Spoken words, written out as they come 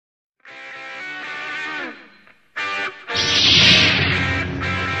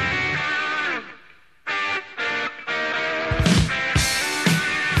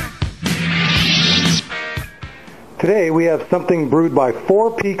Today we have something brewed by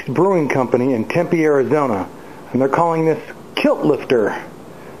Four Peaks Brewing Company in Tempe, Arizona, and they're calling this Kilt Lifter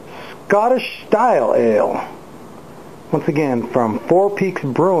Scottish Style Ale. Once again, from Four Peaks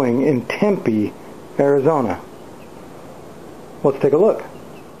Brewing in Tempe, Arizona. Let's take a look.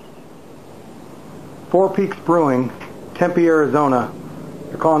 Four Peaks Brewing, Tempe, Arizona.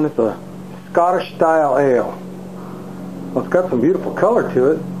 They're calling this a Scottish Style Ale. Well, it's got some beautiful color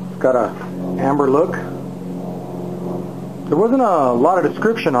to it. It's got a amber look. There wasn't a lot of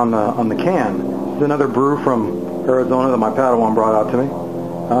description on the can. This is another brew from Arizona that my Padawan brought out to me.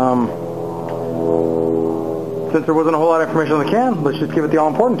 Since there wasn't a whole lot of information on the can, let's just give it the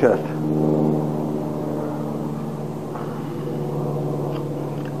all-important test.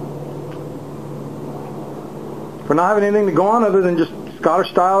 For not having anything to go on other than just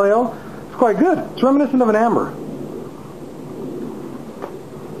Scottish style ale, it's quite good. It's reminiscent of an amber.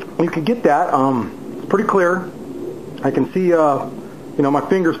 You can get that. It's pretty clear. I can see, my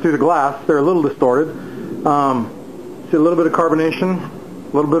fingers through the glass. They're a little distorted. See a little bit of carbonation,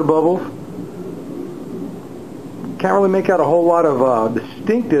 a little bit of bubbles. Can't really make out a whole lot of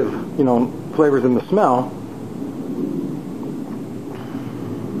distinctive, flavors in the smell.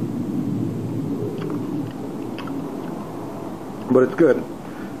 But it's good.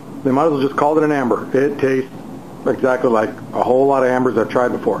 They might as well just call it an amber. It tastes exactly like a whole lot of ambers I've tried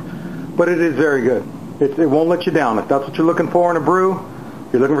before. But it is very good. It won't let you down. If that's what you're looking for in a brew,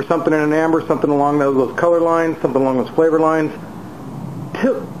 you're looking for something in an amber, something along those color lines, something along those flavor lines,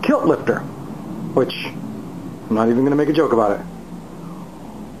 Kilt Lifter, which I'm not even going to make a joke about it.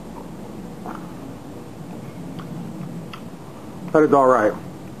 That is all right.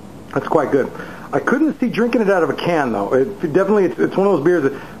 That's quite good. I couldn't see drinking it out of a can, though. It's one of those beers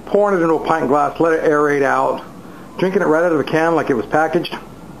that pouring it into a pint glass, let it aerate out. Drinking it right out of a can like it was packaged,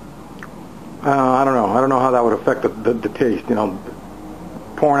 I don't know. I don't know how that would affect the taste.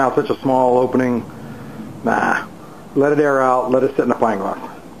 Pouring out such a small opening. Nah. Let it air out. Let it sit in a pint glass.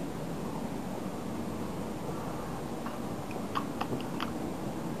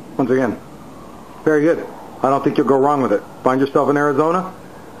 Once again, very good. I don't think you'll go wrong with it. Find yourself in Arizona?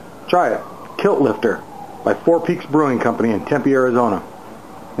 Try it. Kilt Lifter by Four Peaks Brewing Company in Tempe, Arizona.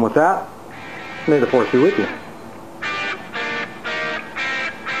 And with that, may the force be with you.